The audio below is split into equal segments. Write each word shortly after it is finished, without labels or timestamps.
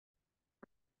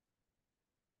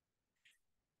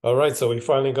All right, so we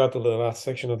finally got to the last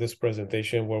section of this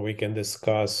presentation where we can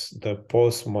discuss the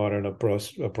postmodern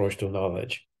approach to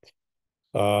knowledge.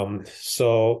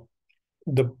 So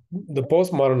the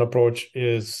postmodern approach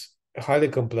is highly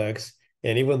complex,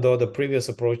 and even though the previous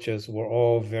approaches were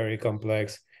all very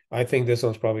complex, I think this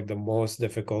one's probably the most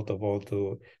difficult of all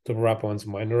to wrap one's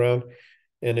mind around,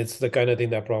 and it's the kind of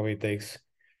thing that probably takes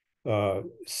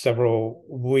several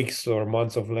weeks or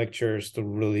months of lectures to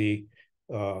really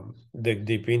dig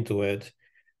deep into it.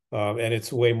 And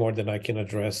it's way more than I can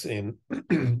address in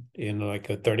in like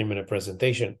a 30-minute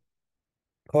presentation.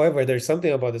 However, there's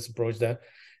something about this approach that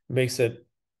makes it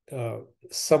uh,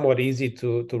 somewhat easy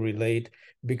to relate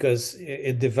because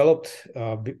it developed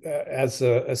as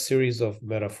a series of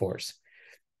metaphors.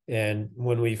 And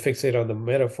when we fixate on the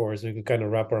metaphors, we can kind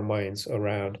of wrap our minds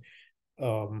around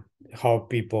how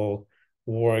people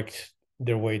worked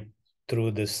their way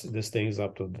through this things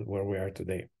up to where we are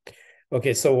today.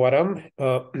 Okay, so what I'm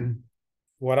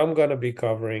gonna be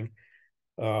covering,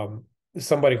 um,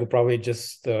 somebody could probably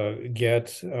just get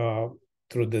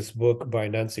through this book by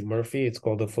Nancy Murphy. It's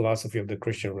called The Philosophy of the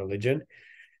Christian Religion.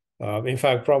 In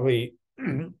fact, probably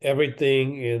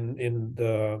everything in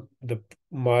the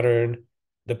modern,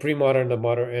 the pre-modern, the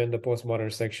modern, and the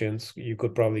postmodern sections, you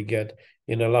could probably get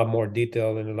in a lot more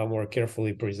detail and a lot more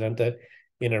carefully presented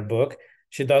in her book.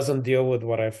 She doesn't deal with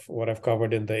what I've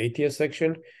covered in the atheist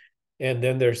section, and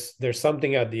then there's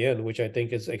something at the end which I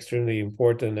think is extremely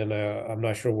important, and I'm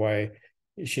not sure why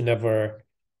she never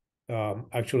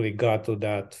actually got to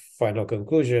that final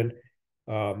conclusion.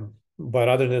 But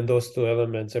other than those two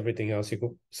elements, everything else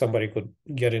somebody could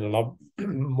get in a lot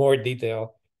more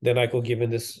detail than I could give in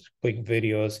this quick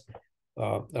videos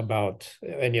about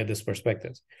any of these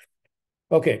perspectives.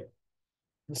 Okay,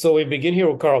 so we begin here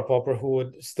with Karl Popper, who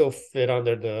would still fit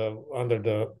under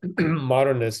the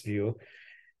modernist view.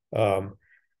 Um,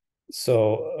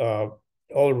 so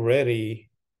already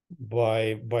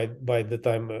by the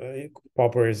time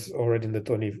Popper is already in the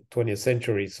 20th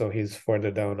century, so he's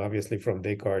further down, obviously, from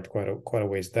Descartes, quite a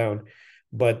ways down.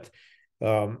 But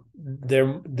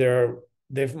they've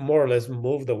more or less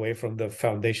moved away from the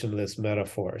foundationalist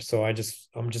metaphor. So I'm just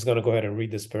going to go ahead and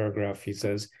read this paragraph. He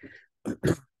says,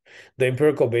 the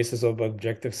empirical basis of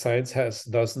objective science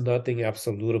does nothing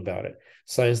absolute about it.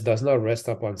 Science does not rest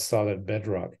upon solid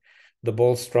bedrock. The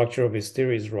bold structure of his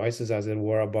theories rises as it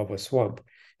were above a swamp.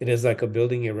 It is like a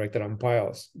building erected on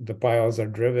piles. The piles are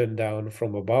driven down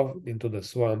from above into the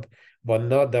swamp, but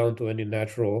not down to any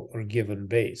natural or given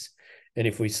base. And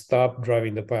if we stop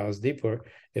driving the piles deeper,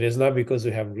 it is not because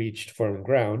we have reached firm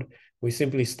ground. We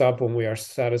simply stop when we are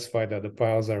satisfied that the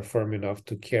piles are firm enough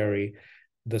to carry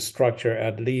the structure,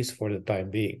 at least for the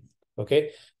time being. Okay,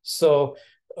 so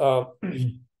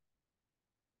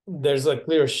there's a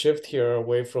clear shift here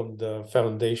away from the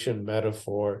foundation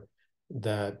metaphor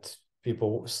that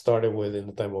people started with in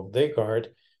the time of Descartes.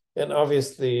 And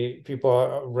obviously,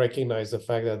 people recognize the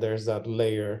fact that there's that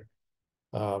layer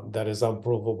that is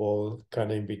unprovable,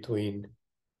 kind of in between.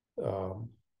 Um,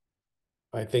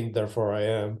 I think, therefore I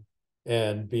am,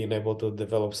 and being able to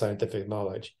develop scientific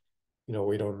knowledge.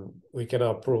 We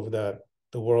cannot prove that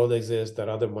the world exists, that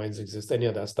other minds exist, any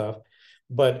of that stuff.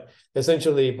 But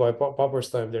essentially, by Popper's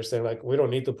time, they're saying, like, we don't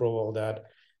need to prove all that.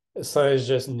 Science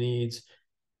just needs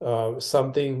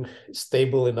something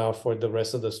stable enough for the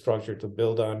rest of the structure to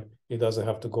build on. It doesn't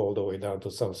have to go all the way down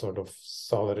to some sort of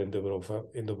solid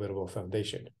indubitable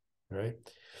foundation, right?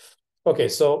 Okay,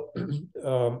 so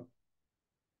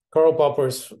Karl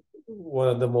Popper's one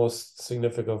of the most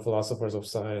significant philosophers of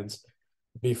science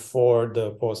before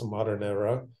the postmodern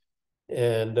era.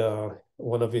 And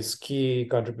one of his key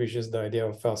contributions is the idea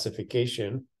of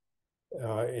falsification,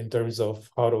 in terms of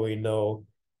how do we know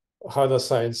how does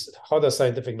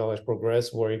scientific knowledge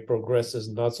progress, where it progresses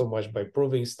not so much by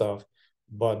proving stuff,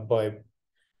 but by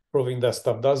proving that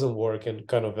stuff doesn't work and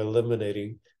kind of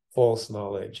eliminating false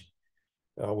knowledge.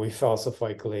 We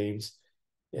falsify claims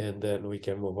and then we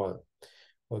can move on.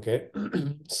 Okay.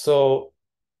 So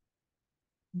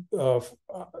uh,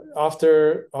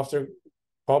 after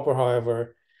Popper,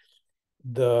 however,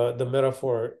 the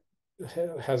metaphor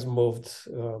has moved.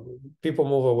 People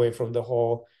move away from the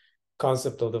whole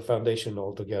concept of the foundation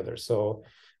altogether. So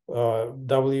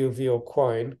W.V.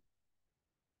 Quine,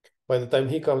 by the time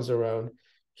he comes around,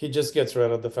 he just gets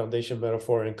rid of the foundation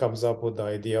metaphor and comes up with the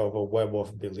idea of a web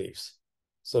of beliefs.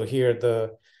 So here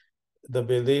the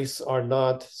beliefs are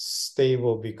not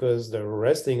stable because they're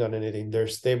resting on anything. They're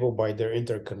stable by their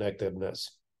interconnectedness.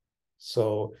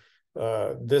 So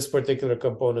this particular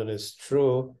component is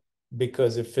true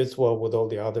because it fits well with all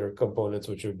the other components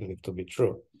which we believe to be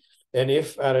true. And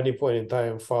if at any point in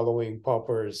time following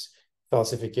Popper's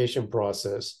falsification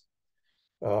process,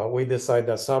 we decide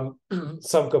that some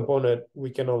component we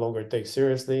can no longer take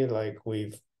seriously, like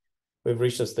we've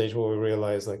reached a stage where we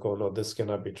realize like, oh no, this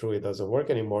cannot be true, it doesn't work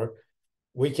anymore,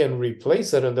 we can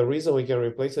replace it. And the reason we can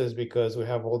replace it is because we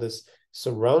have all this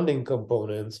surrounding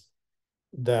components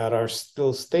that are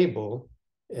still stable,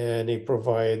 and it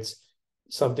provides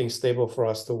something stable for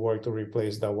us to work to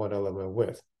replace that one element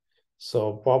with.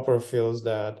 So Popper feels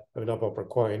that, I mean, not Popper,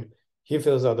 Quine, he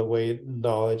feels that the way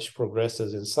knowledge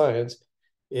progresses in science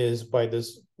is by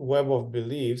this web of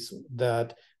beliefs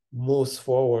that moves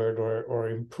forward or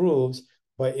improves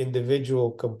by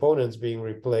individual components being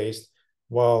replaced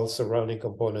while surrounding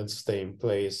components stay in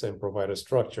place and provide a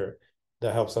structure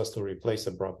that helps us to replace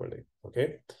them properly,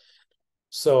 okay?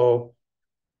 So,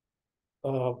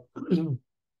 already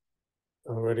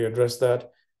addressed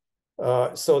that.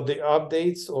 So the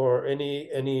updates or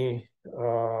any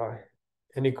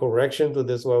correction to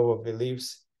this web of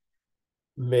beliefs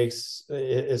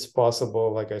is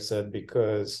possible, like I said,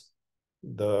 because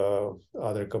the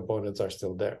other components are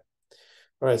still there.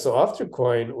 All right, so after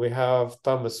Quine, we have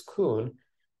Thomas Kuhn,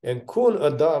 and Kuhn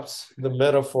adopts the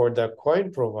metaphor that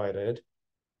Quine provided,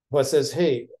 but says,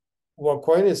 hey, what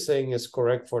Quine is saying is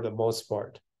correct for the most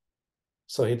part.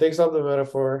 So he takes up the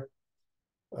metaphor.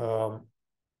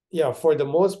 Yeah, for the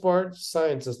most part,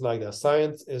 science is like that.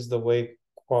 Science is the way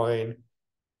Quine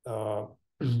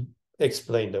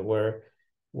explained it, where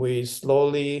we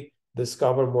slowly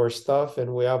discover more stuff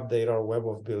and we update our web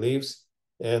of beliefs,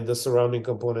 and the surrounding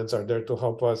components are there to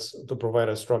help us, to provide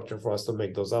a structure for us to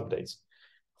make those updates.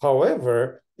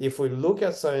 However, if we look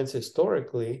at science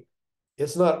historically,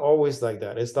 it's not always like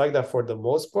that. It's like that for the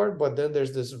most part, but then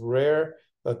there's this rare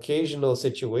occasional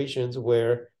situations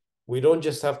where we don't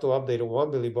just have to update one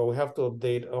belief, but we have to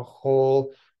update a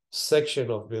whole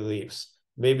section of beliefs,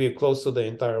 maybe close to the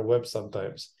entire web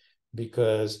sometimes,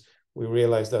 because we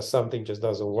realize that something just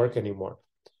doesn't work anymore.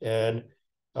 And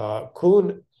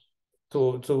Kuhn,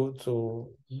 to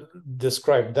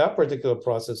describe that particular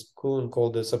process, Kuhn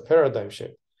called this a paradigm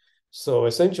shift. So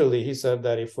essentially, he said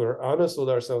that if we're honest with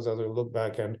ourselves as we look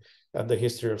back at the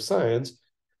history of science,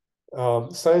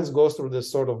 science goes through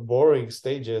this sort of boring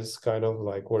stages, kind of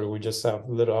like where we just have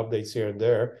little updates here and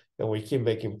there, and we keep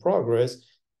making progress.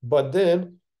 But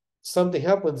then something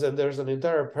happens, and there's an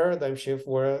entire paradigm shift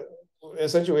where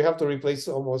essentially we have to replace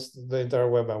almost the entire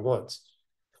web at once.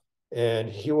 And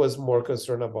he was more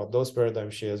concerned about those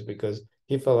paradigm shifts because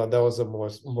he felt that was a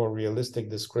more realistic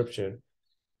description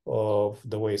of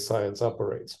the way science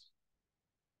operates.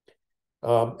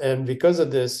 And because of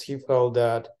this, he felt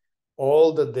that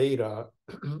all the data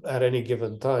at any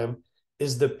given time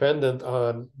is dependent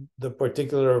on the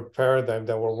particular paradigm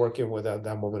that we're working with at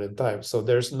that moment in time. So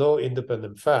there's no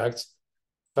independent facts.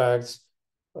 Facts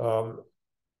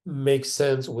make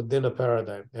sense within a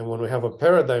paradigm. And when we have a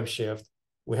paradigm shift,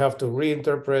 we have to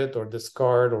reinterpret or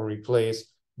discard or replace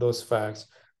those facts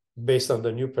based on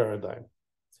the new paradigm.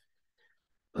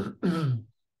 And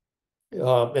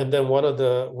then one of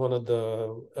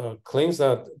the claims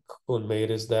that Kuhn made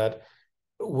is that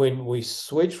when we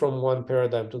switch from one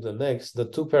paradigm to the next, the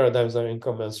two paradigms are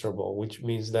incommensurable, which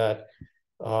means that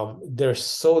they're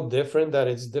so different that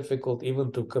it's difficult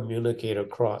even to communicate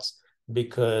across,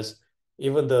 because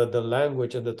even the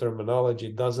language and the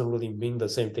terminology doesn't really mean the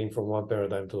same thing from one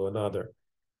paradigm to another.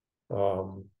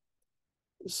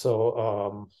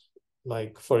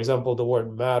 Like, for example, the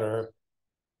word matter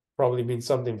probably means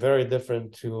something very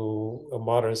different to a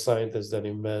modern scientist than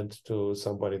it meant to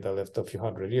somebody that lived a few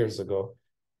hundred years ago,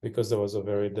 because there was a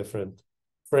very different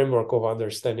framework of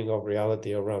understanding of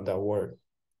reality around that word.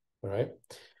 All right.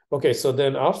 Okay, so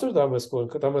then after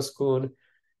Thomas Kuhn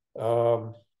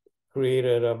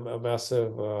created a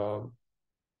massive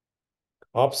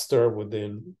upstir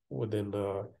within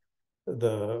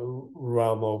the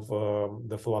realm of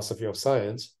the philosophy of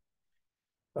science.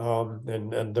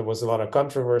 And there was a lot of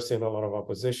controversy and a lot of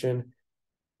opposition,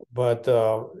 but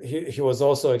he was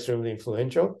also extremely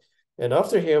influential. And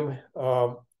after him,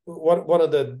 one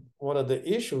of the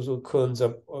issues with Kuhn's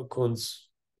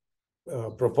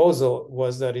proposal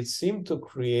was that it seemed to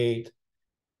create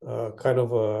kind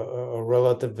of a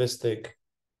relativistic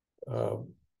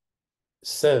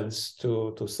sense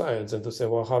to science, and to say,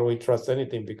 well, how do we trust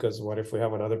anything? Because what if we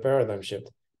have another paradigm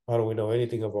shift? How do we know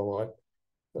anything about what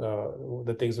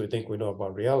the things we think we know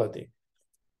about reality?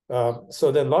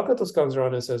 So then Lakatos comes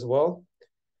around and says, well,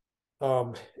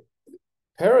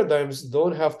 paradigms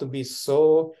don't have to be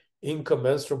so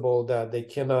incommensurable that they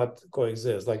cannot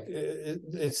coexist. Like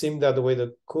it seemed that the way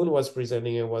that Kuhn was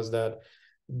presenting it was that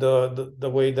the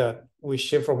way that we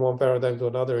shift from one paradigm to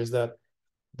another is that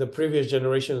the previous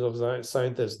generations of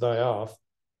scientists die off,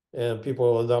 and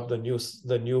people will adopt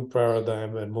the new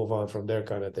paradigm and move on from there,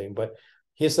 kind of thing. But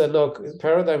he said, no,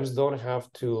 paradigms don't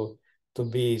have to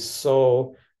be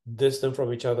so distant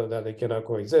from each other that they cannot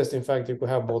coexist. In fact, you could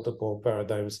have multiple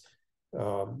paradigms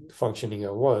functioning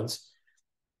at once.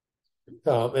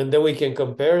 And then we can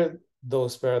compare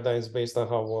those paradigms based on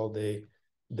how well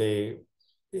they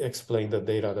explain the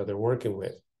data that they're working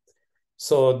with.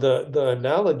 So the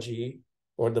analogy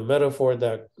or the metaphor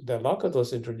that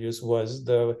Lakatos introduced was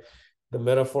the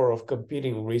metaphor of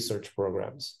competing research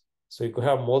programs. So you could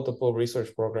have multiple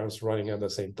research programs running at the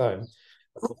same time.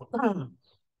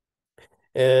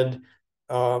 And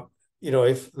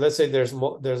if let's say there's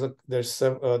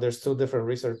two different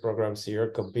research programs here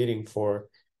competing for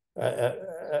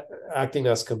acting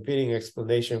as competing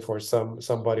explanation for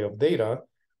some body of data,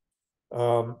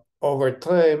 over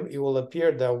time it will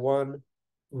appear that one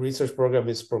research program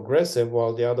is progressive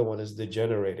while the other one is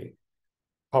degenerating.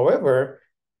 However,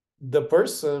 the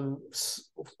person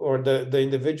or the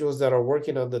individuals that are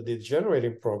working on the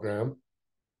degenerating program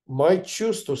might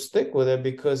choose to stick with it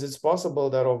because it's possible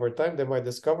that over time they might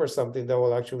discover something that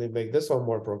will actually make this one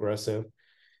more progressive.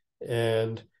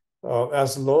 And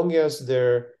as long as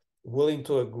they're willing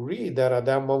to agree that at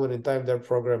that moment in time their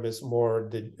program is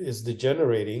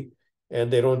degenerating,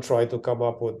 and they don't try to come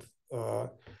up with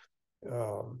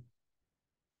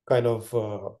kind of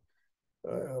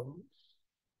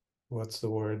what's the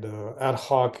word, ad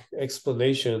hoc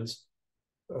explanations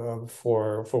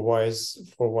for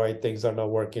why things are not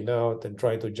working out and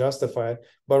trying to justify it,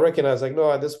 but recognize like, no,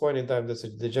 at this point in time this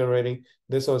is degenerating,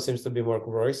 this one seems to be more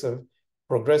progressive,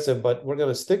 but we're going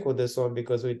to stick with this one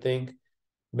because we think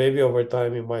maybe over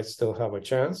time it might still have a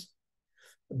chance.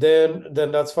 Then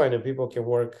that's fine, and people can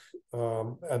work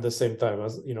at the same time,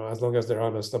 as as long as they're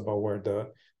honest about where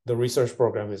the research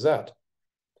program is at.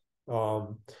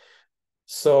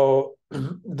 So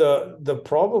the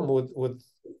problem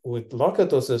with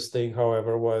Lakatos's thing,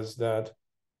 however, was that,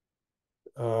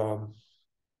 and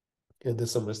this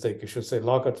is a mistake, you should say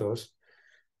Lakatos.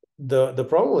 The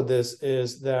problem with this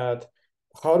is that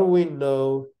how do we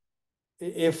know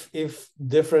if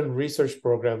different research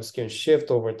programs can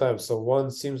shift over time? So one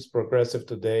seems progressive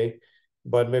today,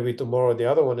 but maybe tomorrow the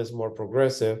other one is more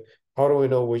progressive. How do we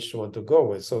know which one to go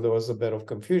with? So there was a bit of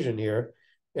confusion here.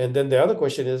 And then the other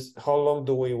question is, how long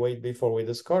do we wait before we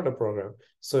discard a program?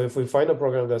 So if we find a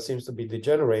program that seems to be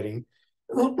degenerating,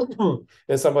 and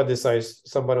somebody decides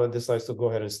to go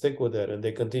ahead and stick with it, and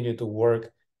they continue to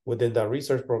work within that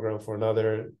research program for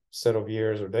another set of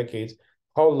years or decades,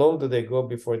 how long do they go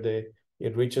before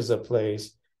it reaches a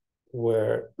place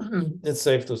where it's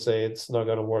safe to say it's not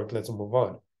going to work, let's move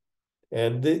on?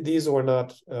 And these were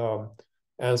not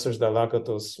answers that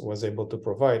Lakatos was able to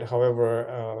provide.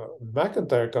 However,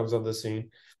 McIntyre comes on the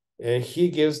scene, and he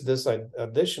gives this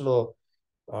additional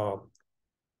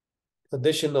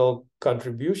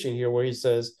contribution here, where he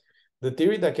says the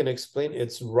theory that can explain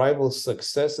its rival's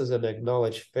successes and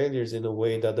acknowledge failures in a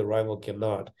way that the rival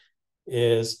cannot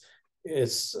is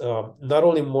not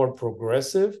only more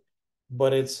progressive,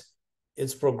 but it's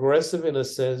progressive in a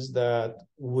sense that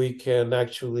we can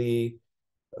actually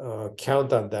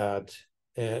count on that,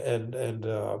 and in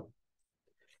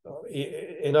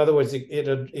other words,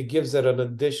 it gives it an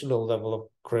additional level of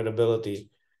credibility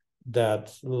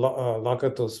that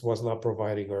Lakatos was not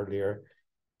providing earlier,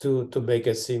 to make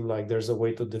it seem like there's a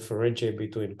way to differentiate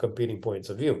between competing points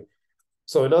of view.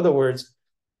 So in other words,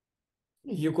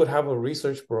 you could have a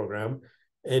research program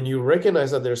and you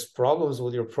recognize that there's problems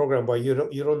with your program, but you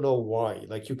don't know why.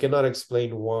 Like, you cannot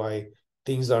explain why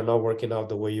things are not working out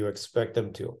the way you expect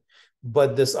them to.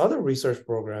 But this other research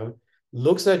program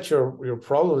looks at your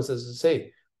problems as to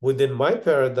say, within my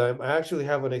paradigm, I actually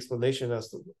have an explanation as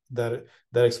to that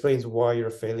explains why you're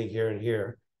failing here and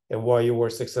here, and why you were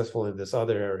successful in this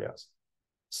other areas.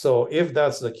 So if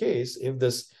that's the case, if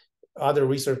this other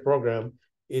research program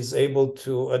is able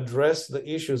to address the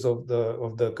issues of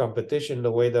the competition the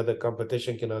way that the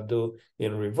competition cannot do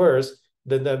in reverse,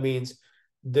 then that means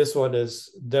this one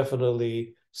is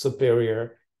definitely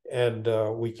superior, and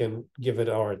we can give it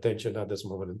our attention at this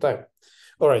moment in time.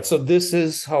 All right, so this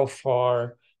is how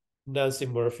far Nancy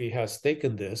Murphy has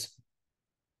taken this.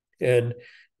 And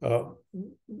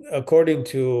according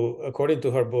to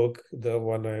her book,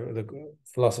 the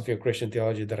Philosophy of Christian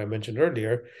Theology that I mentioned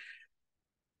earlier,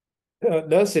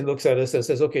 Nancy looks at this and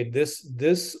says, okay,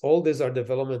 all these are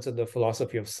developments in the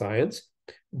philosophy of science,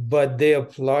 but they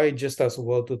apply just as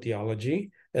well to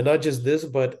theology. And not just this,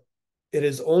 but it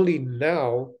is only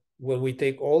now when we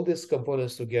take all these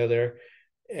components together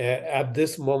at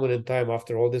this moment in time,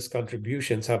 after all these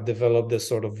contributions, have developed this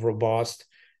sort of robust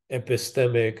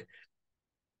epistemic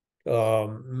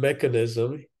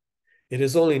mechanism. It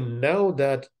is only now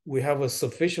that we have a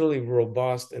sufficiently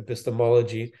robust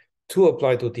epistemology to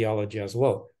apply to theology as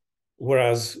well.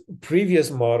 Whereas previous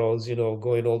models,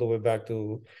 going all the way back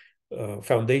to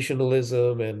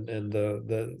foundationalism and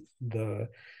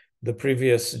the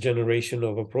previous generation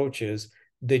of approaches,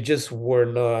 they just were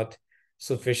not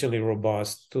sufficiently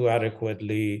robust to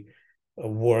adequately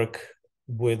work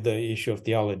with the issue of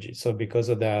theology. So because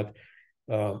of that,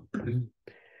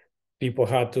 people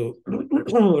had to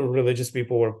religious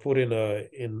people were put in a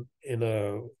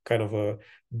kind of a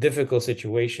difficult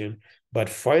situation, but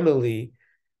finally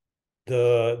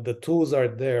the tools are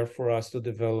there for us to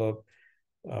develop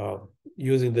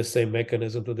using the same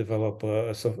mechanism to develop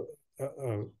a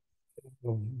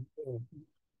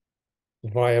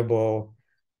viable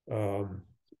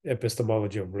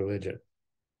epistemology of religion.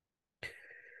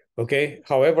 Okay.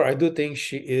 However, I do think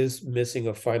she is missing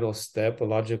a final step, a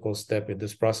logical step in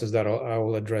this process that I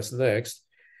will address next.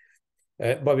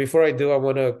 But before I do, I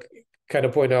want to kind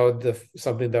of point out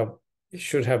something that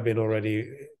should have been already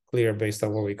clear based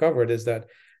on what we covered, is that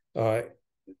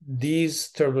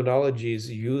these terminologies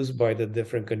used by the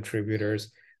different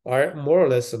contributors are more or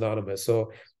less synonymous.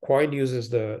 So Quine uses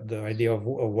the idea of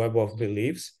a web of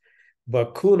beliefs,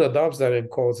 but Kuhn adopts that and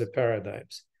calls it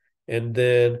paradigms. And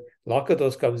then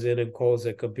Lakatos comes in and calls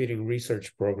it competing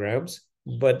research programs.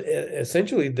 But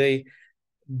essentially,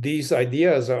 these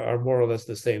ideas are more or less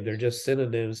the same. They're just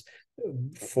synonyms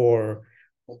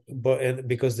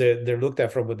because they're looked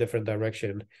at from a different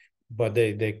direction, but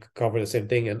they cover the same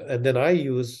thing. And then I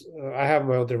have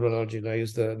my own terminology, and I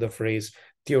use the phrase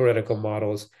theoretical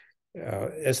models,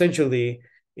 essentially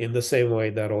in the same way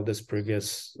that all these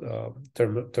previous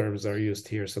terms are used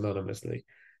here synonymously.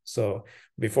 So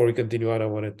before we continue on, I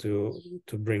wanted to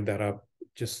bring that up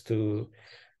just to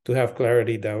have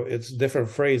clarity that it's different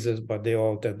phrases, but they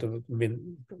all tend to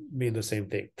mean the same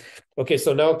thing. Okay,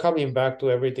 so now coming back to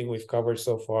everything we've covered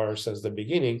so far since the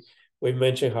beginning, we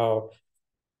mentioned how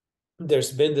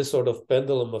there's been this sort of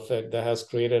pendulum effect that has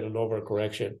created an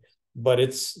overcorrection, but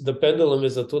the pendulum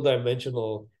is a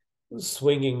two-dimensional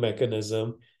swinging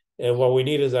mechanism. And what we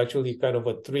need is actually kind of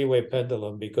a three-way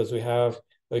pendulum, because we have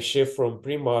a shift from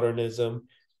pre-modernism,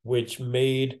 which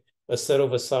made a set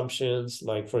of assumptions,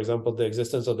 like, for example, the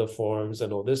existence of the forms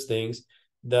and all these things,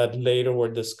 that later were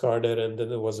discarded. And then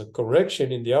there was a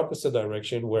correction in the opposite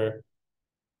direction, where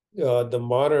the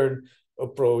modern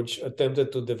approach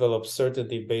attempted to develop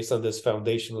certainty based on this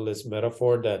foundationalist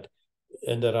metaphor that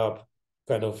ended up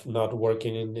kind of not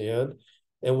working in the end.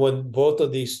 And when both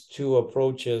of these two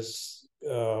approaches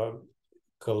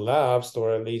collapsed,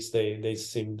 or at least they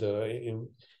seemed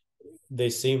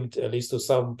at least to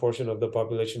some portion of the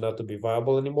population not to be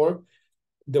viable anymore,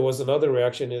 there was another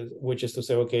reaction, which is to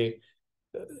say, okay,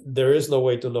 there is no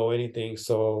way to know anything,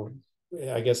 so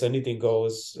I guess anything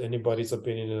goes. Anybody's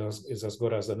opinion is as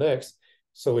good as the next.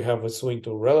 So we have a swing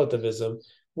to relativism,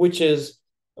 which is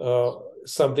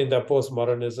something that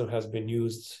postmodernism has been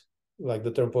used, like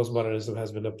the term postmodernism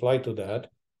has been applied to that.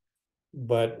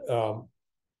 But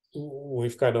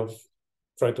we've kind of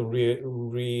tried to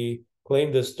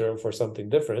reclaim this term for something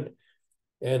different.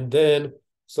 And then,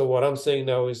 so what I'm saying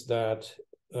now is that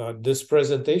this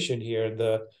presentation here,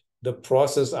 the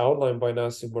process outlined by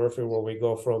Nancy Murphy, where we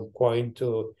go from Quine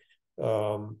to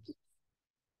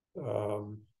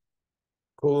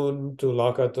Kuhn to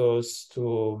Lakatos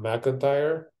to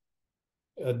McIntyre,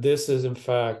 this is in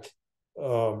fact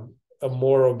a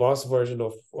more robust version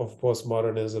of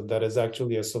postmodernism that is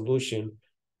actually a solution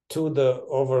to the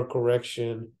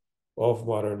overcorrection of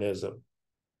modernism.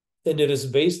 And it is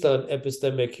based on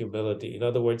epistemic humility. In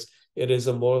other words, it is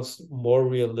a more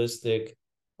realistic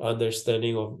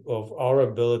understanding of our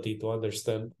ability to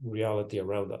understand reality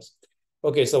around us.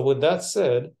 Okay, so with that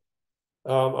said,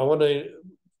 I want to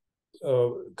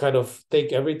kind of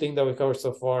take everything that we covered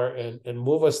so far and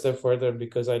move a step further,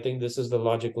 because I think this is the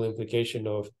logical implication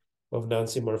of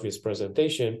Nancy Murphy's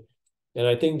presentation. And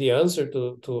I think the answer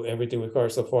to everything we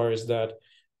covered so far is that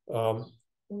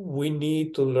we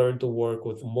need to learn to work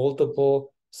with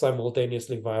multiple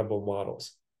simultaneously viable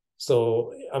models.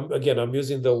 So I'm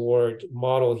using the word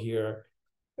model here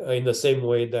in the same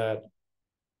way that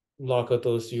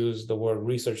Lakatos used the word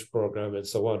research program and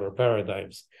so on, or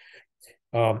paradigms.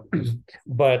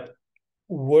 But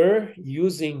we're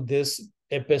using this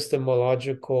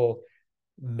epistemological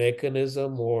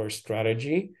mechanism or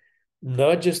strategy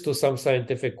not just to some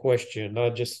scientific question,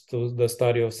 not just to the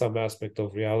study of some aspect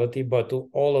of reality, but to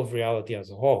all of reality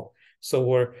as a whole.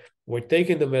 So We're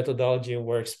taking the methodology and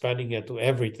we're expanding it to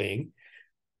everything.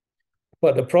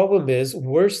 But the problem is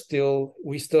we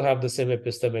still have the same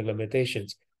epistemic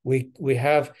limitations. We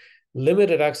have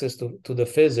limited access to the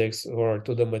physics or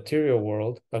to the material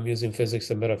world. I'm using physics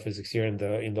and metaphysics here in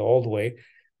the old way.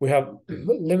 We have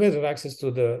limited access to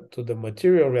the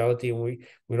material reality, and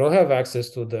we don't have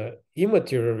access to the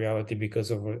immaterial reality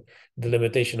because of the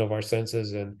limitation of our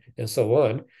senses and so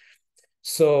on.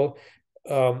 So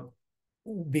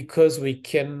because we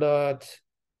cannot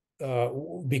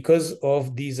because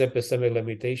of these epistemic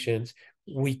limitations,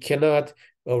 we cannot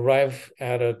arrive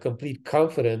at a complete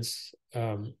confidence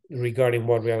regarding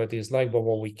what reality is like. But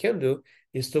what we can do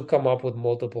is to come up with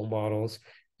multiple models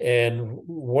and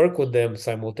work with them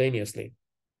simultaneously.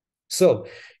 So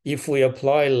if we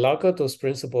apply Lakato's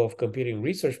principle of computing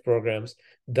research programs,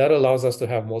 that allows us to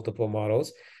have multiple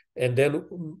models. And then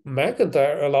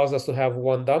McIntyre allows us to have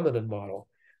one dominant model.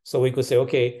 So we could say,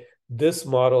 okay, this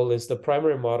model is the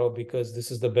primary model because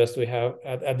this is the best we have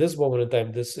at this moment in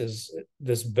time.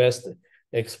 This best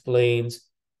explains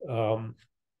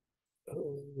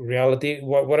reality,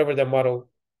 whatever the model.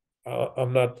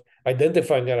 I'm not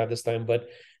identifying that at this time, but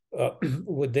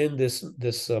within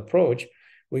this approach,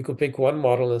 we could pick one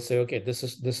model and say, okay, this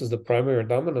is the primary or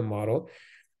dominant model,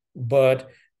 but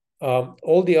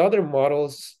all the other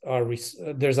models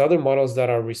there's other models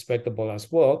that are respectable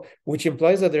as well, which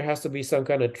implies that there has to be some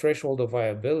kind of threshold of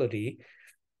viability,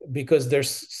 because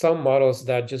there's some models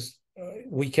that just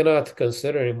we cannot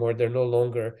consider anymore. They're no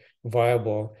longer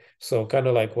viable. So kind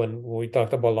of like when we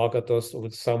talked about Lakatos,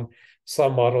 with some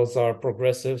models are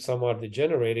progressive, some are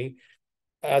degenerating.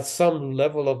 At some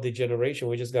level of degeneration,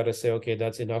 we just got to say, okay,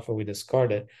 that's enough, and we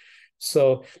discard it.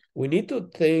 So we need to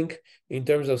think in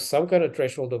terms of some kind of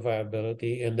threshold of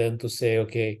viability, and then to say,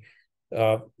 okay,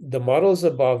 the models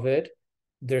above it,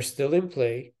 they're still in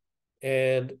play,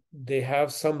 and they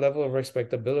have some level of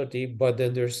respectability, but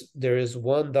then there is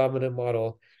one dominant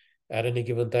model at any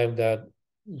given time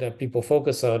that people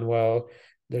focus on, while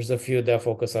there's a few that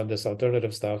focus on this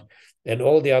alternative stuff, and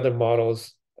all the other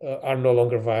models are no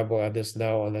longer viable at this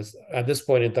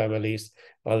point in time, at least,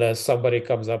 unless somebody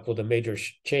comes up with a major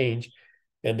change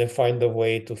and they find a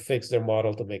way to fix their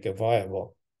model to make it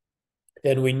viable.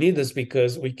 And we need this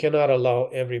because we cannot allow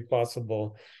every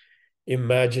possible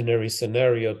imaginary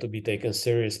scenario to be taken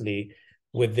seriously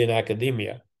within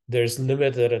academia. There's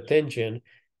limited attention,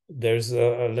 there's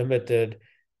a limited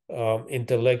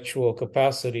intellectual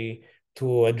capacity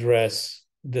to address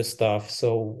this stuff.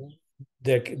 So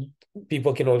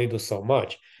people can only do so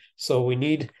much. So we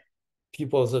need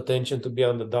people's attention to be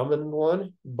on the dominant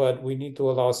one, but we need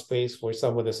to allow space for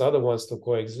some of these other ones to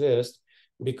coexist,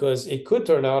 because it could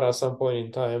turn out at some point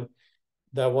in time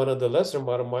that one of the lesser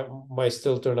model might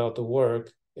still turn out to work,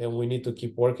 and we need to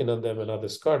keep working on them and not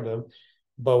discard them,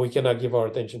 but we cannot give our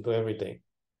attention to everything.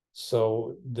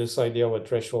 So this idea of a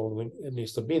threshold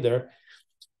needs to be there.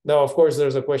 Now, of course,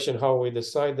 there's a question how we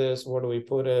decide this, where do we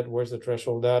put it, where's the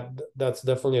threshold? That's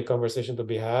definitely a conversation to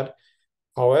be had.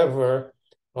 However,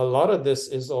 a lot of this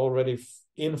is already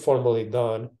informally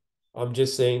done. I'm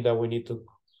just saying that we need to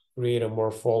create a more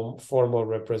formal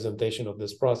representation of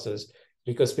this process,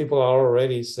 because people are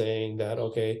already saying that,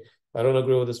 okay, I don't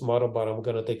agree with this model, but I'm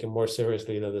going to take it more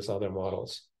seriously than these other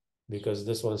models, because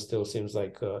this one still seems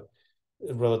like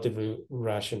relatively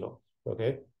rational,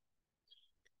 okay?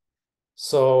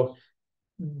 So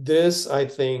I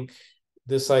think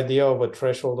this idea of a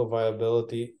threshold of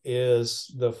viability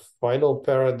is the final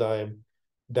paradigm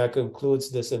that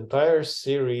concludes this entire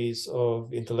series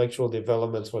of intellectual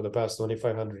developments for the past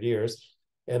 2,500 years.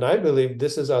 And I believe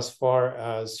this is as far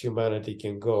as humanity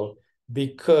can go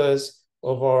because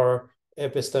of our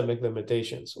epistemic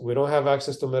limitations. We don't have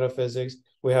access to metaphysics.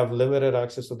 We have limited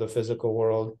access to the physical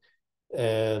world.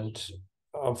 And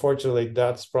unfortunately,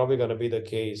 that's probably going to be the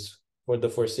case for the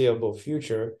foreseeable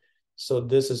future. So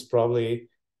this is probably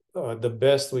the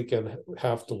best we can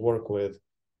have to work with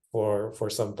for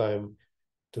some time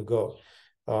to go.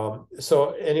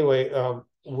 So anyway,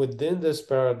 within this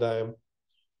paradigm,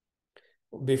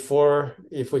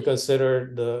 if we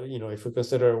consider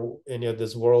any of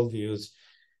these worldviews,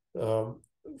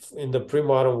 in the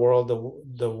pre-modern world,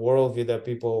 the worldview that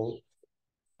people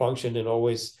functioned in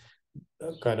always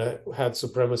kind of had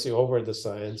supremacy over the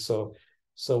science.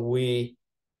 So we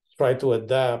try to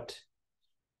adapt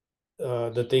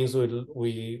the things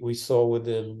we saw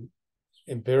within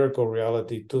empirical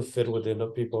reality to fit within the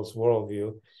people's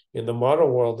worldview. In the modern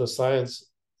world, the science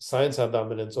had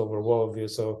dominance over worldview.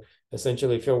 So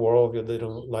essentially, if your worldview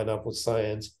didn't line up with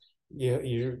science,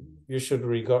 you should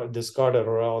discard it,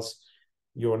 or else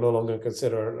you are no longer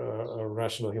considered a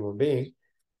rational human being.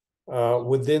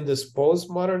 Within this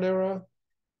postmodern era,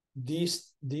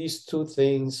 these two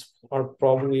things are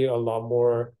probably a lot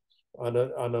more on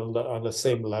the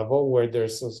same level, where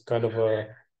there's this kind of a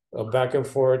back and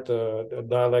forth, a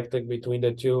dialectic between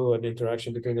the two, an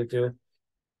interaction between the two,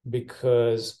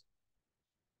 because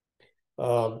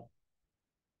um,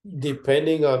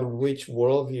 depending on which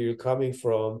worldview you're coming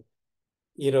from,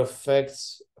 it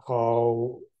affects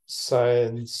how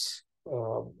science,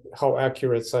 how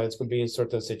accurate science could be in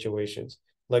certain situations,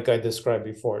 like I described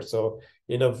before. So,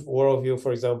 in a worldview,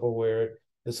 for example, where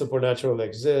the supernatural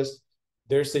exists,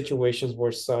 there are situations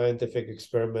where scientific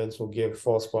experiments will give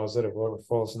false positive or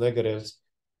false negatives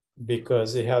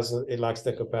because it lacks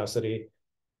the capacity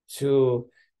to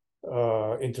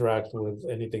interact with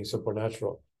anything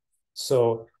supernatural.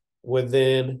 So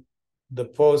within the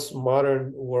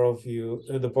postmodern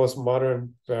worldview, the postmodern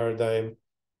paradigm,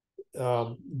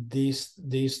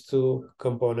 these two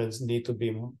components need to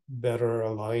be better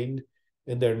aligned,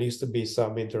 and there needs to be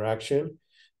some interaction,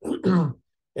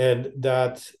 and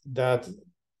that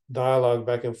dialogue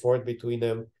back and forth between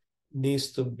them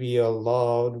needs to be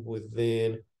allowed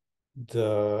within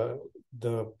the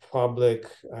public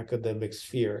academic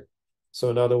sphere. So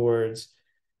in other words,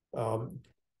 um,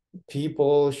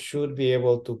 people should be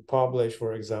able to publish,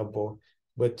 for example,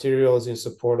 materials in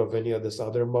support of any of these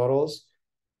other models,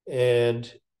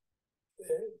 and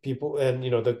people, and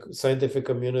the scientific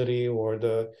community, or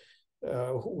the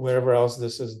wherever else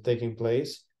this is taking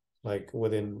place, like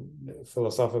within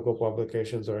philosophical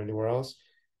publications or anywhere else,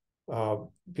 uh,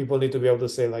 people need to be able to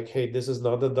say, like, hey, this is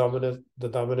not the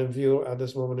dominant view at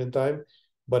this moment in time,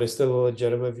 but it's still a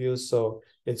legitimate view, so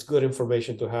it's good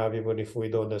information to have even if we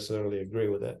don't necessarily agree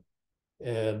with it.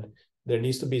 And there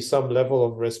needs to be some level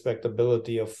of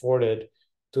respectability afforded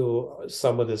to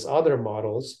some of these other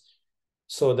models,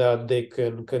 so that they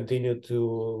can continue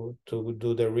to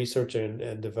do their research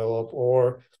and develop,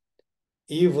 or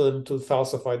even to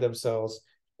falsify themselves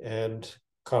and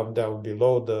come down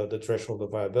below the threshold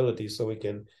of viability, so we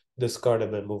can discard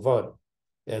them and move on.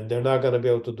 And they're not going to be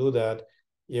able to do that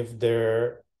if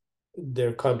their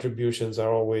contributions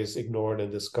are always ignored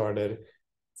and discarded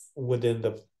within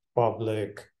the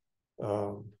public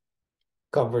um,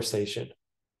 conversation.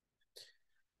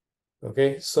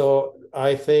 Okay, so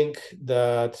I think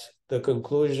that the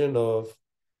conclusion of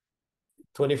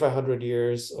 2,500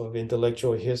 years of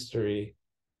intellectual history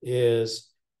is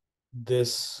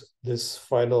this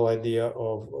final idea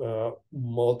of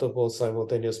multiple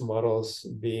simultaneous models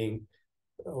being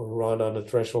run on a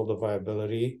threshold of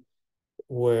viability,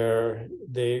 where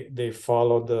they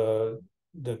follow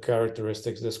the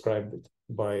characteristics described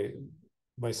by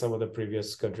some of the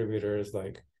previous contributors,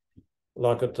 like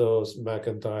Lakatos,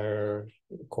 McIntyre,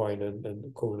 Quine,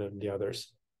 and Kuhn, and the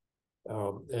others.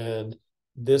 And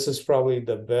this is probably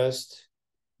the best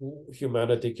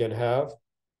humanity can have,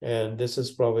 and this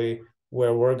is probably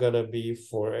where we're gonna be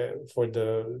for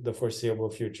the foreseeable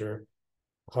future,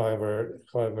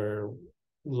 however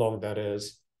long that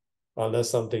is, unless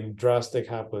something drastic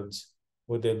happens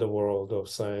within the world of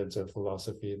science and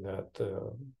philosophy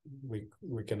that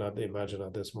we cannot imagine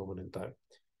at this moment in time.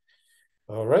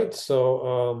 All right,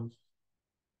 so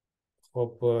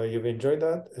hope you've enjoyed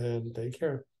that, and take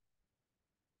care.